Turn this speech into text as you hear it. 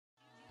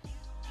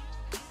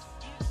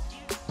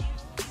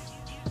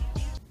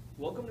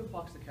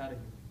Fox Academy.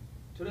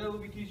 Today I will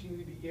be teaching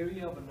you the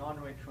area of a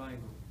non-right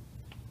triangle.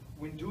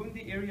 When doing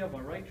the area of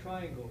a right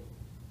triangle,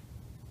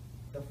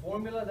 the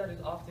formula that is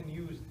often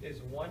used is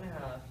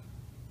 1/2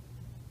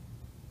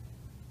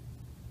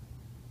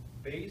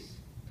 base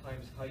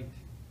times height.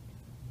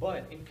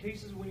 But in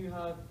cases when you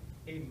have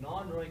a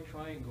non-right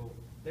triangle,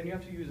 then you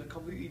have to use a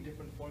completely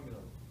different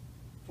formula.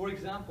 For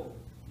example,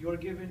 you are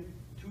given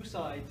two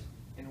sides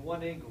and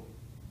one angle.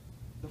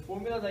 The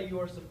formula that you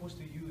are supposed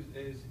to use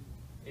is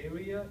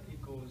area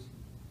equals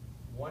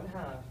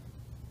 1/2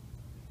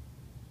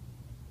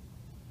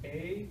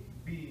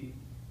 AB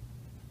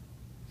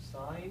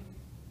sine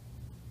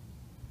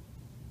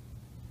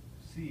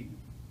C.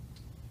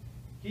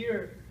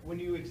 Here, when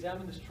you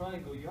examine this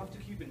triangle, you have to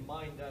keep in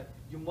mind that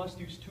you must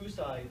use two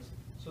sides,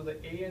 so the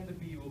A and the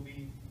B will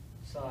be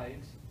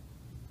sides,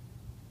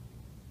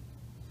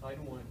 side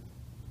 1,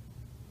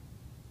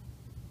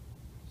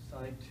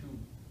 side 2.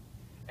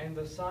 And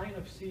the sine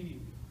of C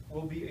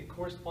will be a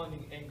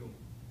corresponding angle.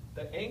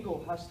 The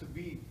angle has to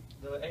be,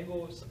 the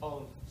angle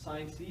of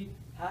sine C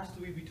has to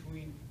be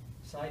between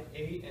side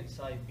A and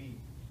side B.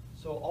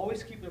 So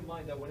always keep in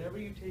mind that whenever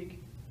you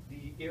take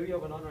the area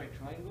of a non-right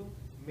triangle,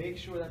 make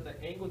sure that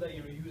the angle that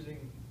you're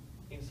using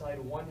inside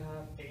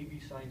 1/2 AB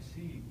sine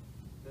C,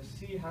 the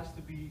C has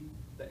to be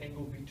the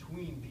angle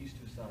between these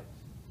two sides.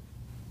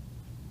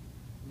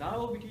 Now I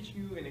will be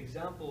teaching you an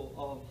example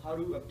of how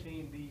to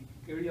obtain the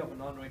area of a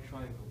non-right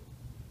triangle.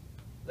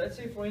 Let's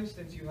say, for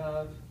instance, you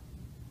have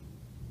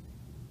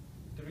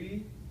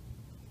 3,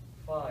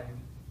 5,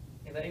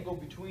 and the angle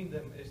between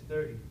them is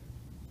 30.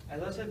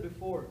 As I said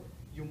before,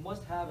 you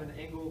must have an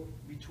angle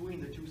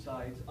between the two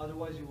sides,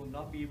 otherwise you will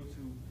not be able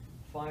to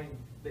find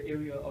the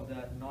area of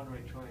that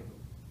non-right triangle.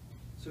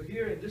 So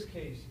here in this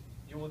case,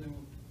 you will do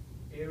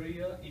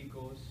area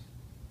equals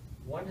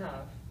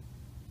 1/2.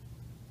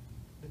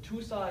 The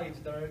two sides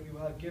that you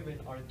have given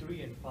are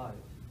 3 and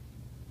 5.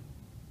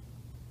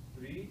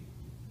 3,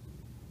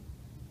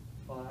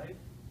 5,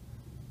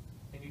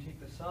 and you take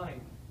the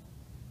sine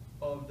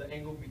of the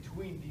angle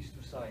between these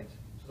two sides.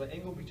 So the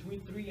angle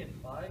between 3 and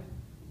 5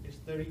 is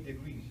 30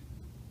 degrees.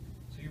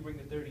 So you bring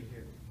the 30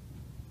 here.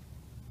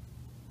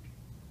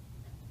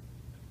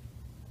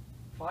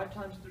 5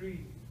 times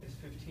 3 is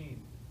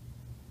 15.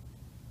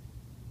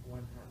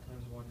 1/2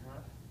 times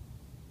 1/2.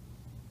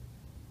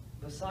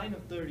 The sine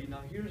of 30.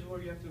 Now here's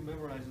where you have to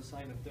memorize the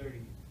sine of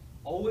 30.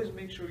 Always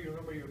make sure you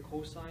remember your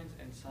cosines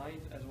and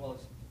sines as well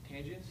as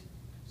tangents.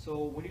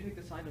 So when you take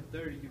the sine of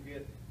 30, you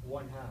get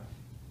 1/2.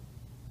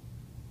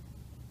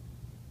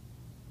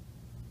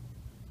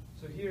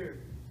 So here,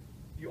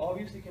 you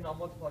obviously cannot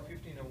multiply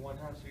 15 and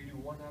 1/2, so you do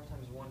 1/2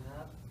 times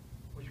 1/2,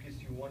 which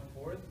gives you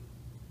 1/4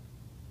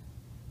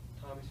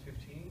 times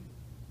 15.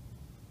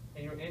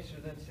 And your answer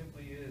then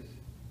simply is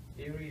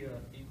area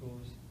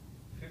equals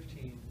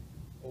 15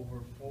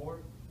 over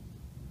 4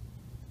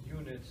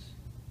 units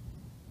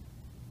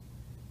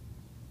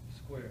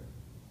squared.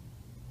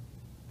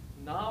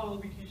 Now I will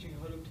be teaching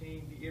how to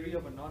obtain the area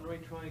of a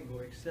non-right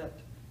triangle,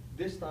 except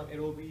this time it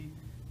will be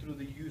through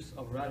the use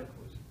of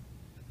radicals.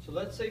 So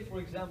let's say, for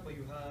example,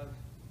 you have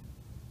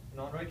a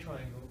non-right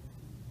triangle.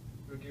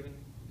 You're given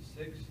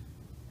 6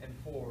 and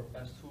 4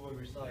 as two of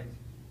your sides,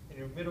 and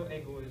your middle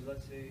angle is,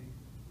 let's say,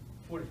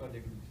 45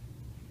 degrees.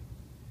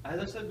 As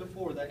I said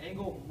before, that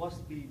angle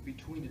must be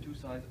between the two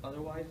sides,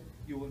 otherwise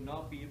you will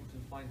not be able to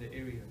find the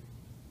area.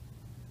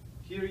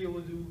 Here you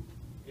will do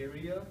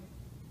area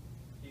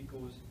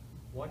equals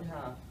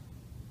 1/2.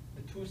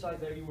 The two sides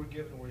that you were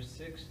given were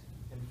 6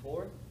 and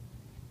 4.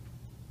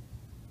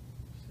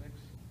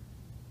 6,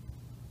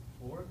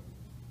 4.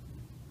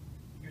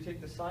 You take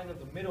the sine of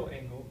the middle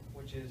angle,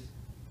 which is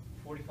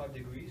 45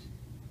 degrees.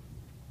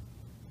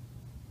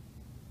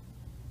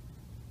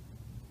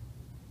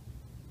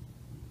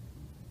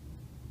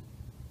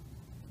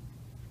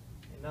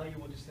 And now you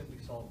will just simply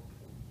solve it.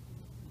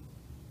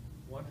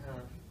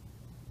 1/2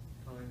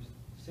 times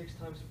 6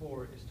 times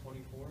 4 is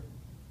 24.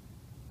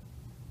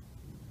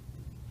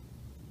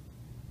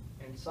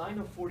 And sine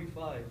of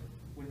 45,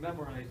 when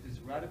memorized, is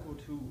radical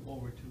 2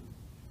 over 2.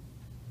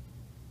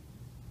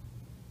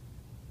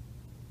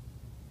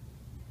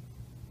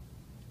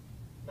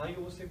 Now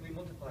you will simply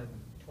multiply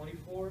them.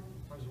 24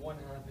 times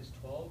 1/2 is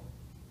 12.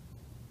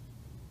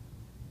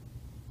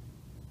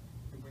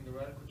 You bring the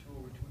radical 2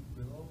 over 2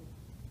 below.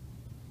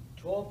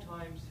 12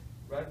 times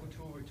radical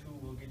 2 over 2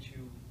 will get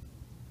you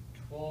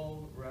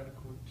 12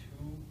 radical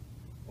 2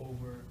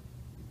 over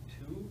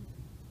 2.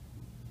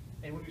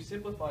 And when you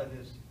simplify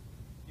this,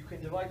 you can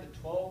divide the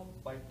 12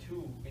 by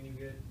 2 and you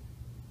get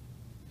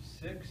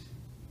 6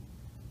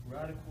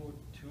 radical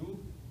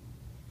 2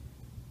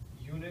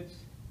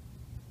 units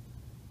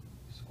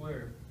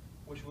squared,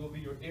 which will be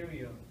your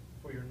area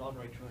for your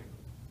non-right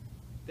triangle.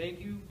 Thank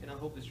you, and I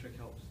hope this trick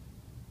helps.